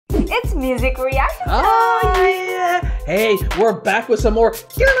It's music reaction time! Oh yeah! Hey, we're back with some more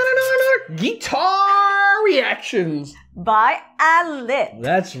guitar reactions by Alip.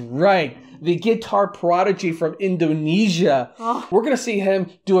 That's right, the guitar prodigy from Indonesia. Oh. We're gonna see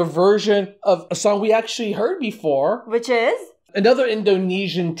him do a version of a song we actually heard before. Which is? Another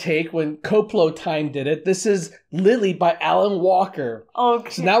Indonesian take when Koplo Time did it. This is Lily by Alan Walker.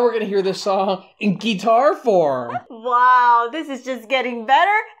 Okay. So now we're going to hear this song in guitar form. Wow, this is just getting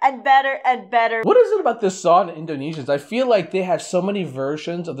better and better and better. What is it about this song in Indonesians? I feel like they have so many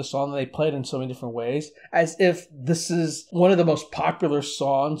versions of the song that they played in so many different ways, as if this is one of the most popular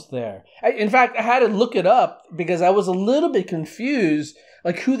songs there. In fact, I had to look it up because I was a little bit confused,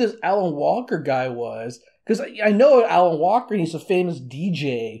 like who this Alan Walker guy was. Because I know Alan Walker, he's a famous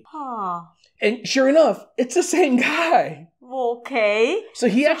DJ. Huh. And sure enough, it's the same guy. Okay. So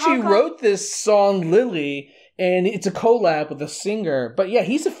he actually wrote this song, Lily, and it's a collab with a singer. But yeah,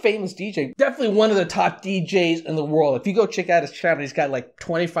 he's a famous DJ. Definitely one of the top DJs in the world. If you go check out his channel, he's got like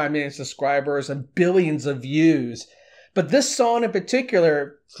 25 million subscribers and billions of views. But this song in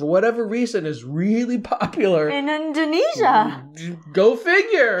particular, for whatever reason, is really popular. In Indonesia. Go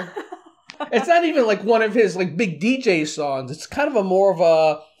figure. It's not even like one of his like big DJ songs. It's kind of a more of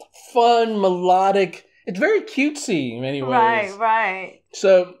a fun, melodic. It's very cutesy in many ways. Right, right.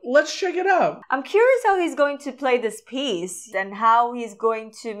 So let's check it out. I'm curious how he's going to play this piece and how he's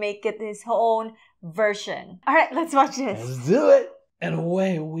going to make it his own version. All right, let's watch this. Let's do it. And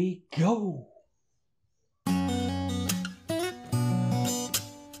away we go.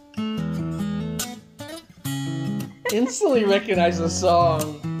 Instantly recognize the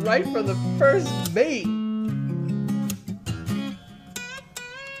song right from the first beat.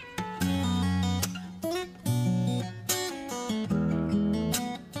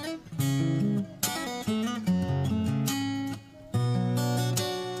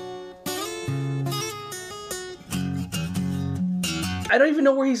 I don't even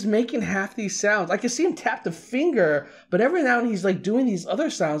know where he's making half these sounds. I can see him tap the finger, but every now and then he's like doing these other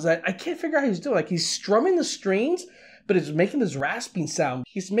sounds that I can't figure out how he's doing. Like he's strumming the strings, but it's making this rasping sound.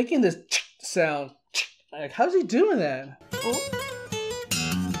 He's making this sound. Like, how's he doing that? Oh,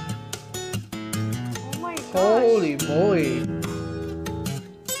 oh my gosh. Holy moly.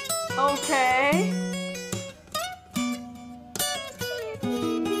 Okay.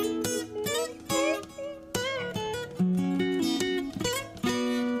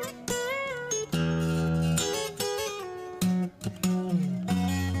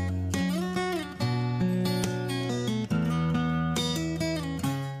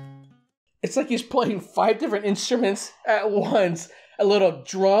 It's like he's playing 5 different instruments at once. A little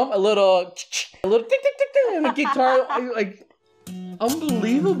drum, a little tick, tick, tick, and the guitar. Like,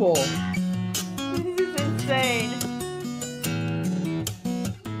 unbelievable. This is insane.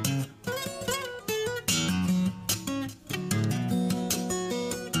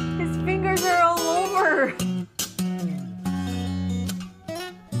 His fingers are all over.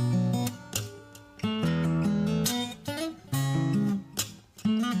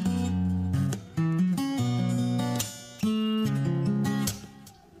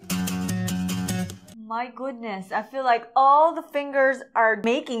 My goodness, I feel like all the fingers are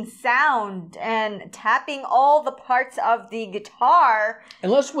making sound and tapping all the parts of the guitar.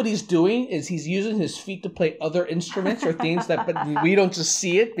 Unless what he's doing is he's using his feet to play other instruments or things that but we don't just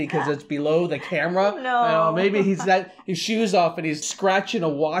see it because it's below the camera. No. Maybe he's got his shoes off and he's scratching a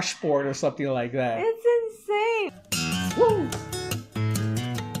washboard or something like that. It's insane. Woo.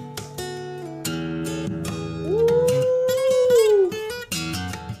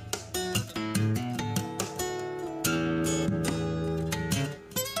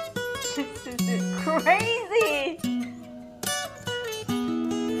 This is crazy.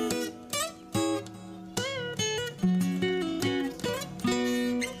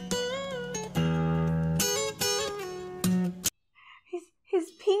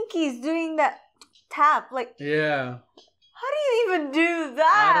 His pinky's doing that tap. Like, Yeah. how do you even do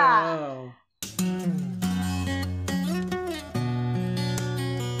that? I don't know.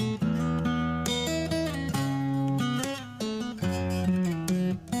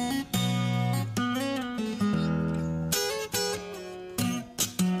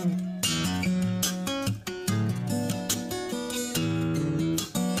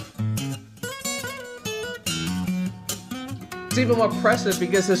 It's even more impressive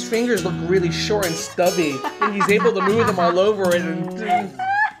because his fingers look really short and stubby, and he's able to move them all over it. And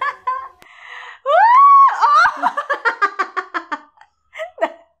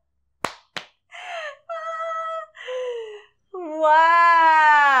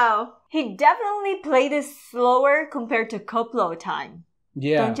wow! He definitely played it slower compared to Koplo Time.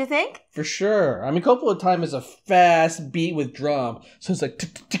 Yeah. Don't you think? For sure. I mean, Couple of Time is a fast beat with drum. So it's like...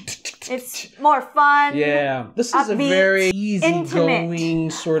 It's more fun. Yeah. This is a upbeat, very easygoing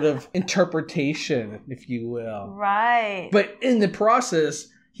intimate. sort of interpretation, if you will. Right. But in the process,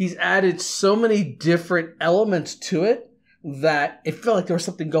 he's added so many different elements to it that it felt like there was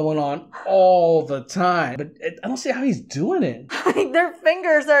something going on all the time. But I don't see how he's doing it. Their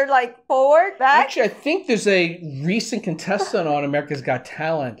fingers are like forward, back. Actually, I think there's a recent contestant on America's Got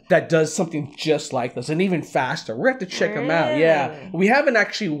Talent that does something just like this and even faster. We're going to have to check him out. Yeah. We haven't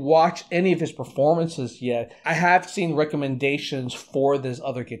actually watched any of his performances yet. I have seen recommendations for this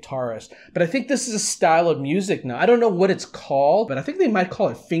other guitarist. But I think this is a style of music now. I don't know what it's called, but I think they might call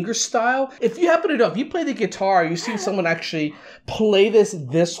it Fingerstyle. If you happen to know, if you play the guitar, you've seen someone actually play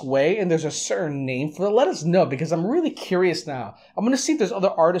this way and there's a certain name for it, let us know, because I'm really curious now. I'm going to see if there's other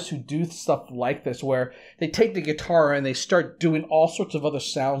artists who do stuff like this where they take the guitar and they start doing all sorts of other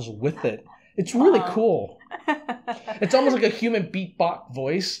sounds with it. It's really cool. It's almost like a human beatbox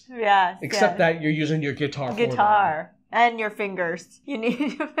voice. Yes. Except that you're using your guitar. Guitar. And your fingers. You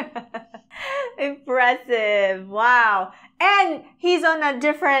need... Impressive. Wow. And he's on a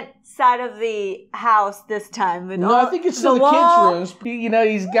different side of the house this time. With I think it's still the kids' rooms. You know,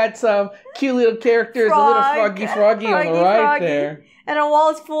 he's got some cute little characters, a little froggy on the right there. And a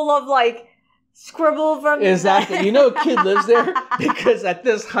wall is full of like scribble from... Exactly. You know a kid lives there because at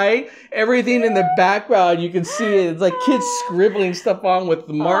this height, everything in the background, you can see it. It's like kids scribbling stuff on with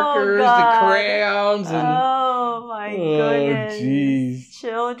the markers, the crayons. And, oh, my goodness. Jeez.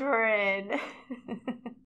 Children.